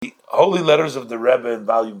Holy Letters of the Rebbe in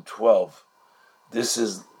volume 12. This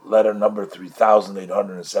is letter number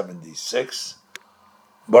 3876.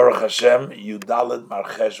 Baruch Hashem, Yudalet Mar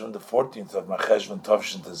Cheshvan, the 14th of Mar Cheshvan,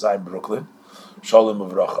 Tovshin Tezayim, Brooklyn. Shalom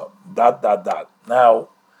Uvracha. ... Now,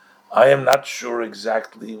 I am not sure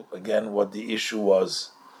exactly, again, what the issue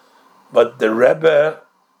was, but the Rebbe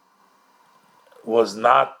was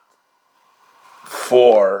not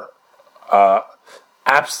for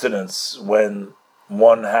abstinence when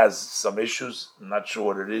one has some issues. I'm not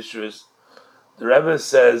sure what the issue is. The Rebbe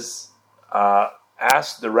says,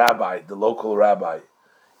 ask the rabbi, the local rabbi.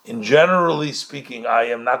 In generally speaking, I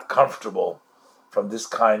am not comfortable from this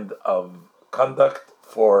kind of conduct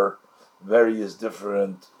for various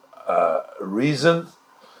different reasons.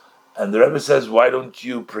 And the Rebbe says, why don't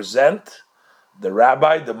you present the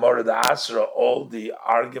rabbi, the Mored Asra, all the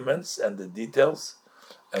arguments and the details,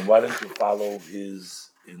 and why don't you follow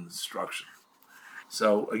his instruction?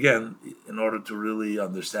 So again, in order to really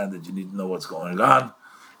understand it, you need to know what's going on.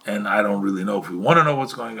 And I don't really know if we want to know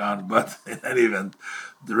what's going on, but in any event,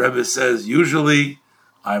 the Rebbe says, usually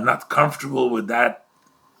I'm not comfortable with that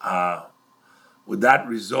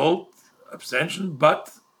result, abstention, but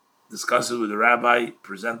discuss it with the rabbi,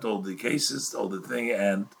 present all the cases, all the thing,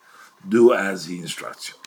 and do as he instructs you.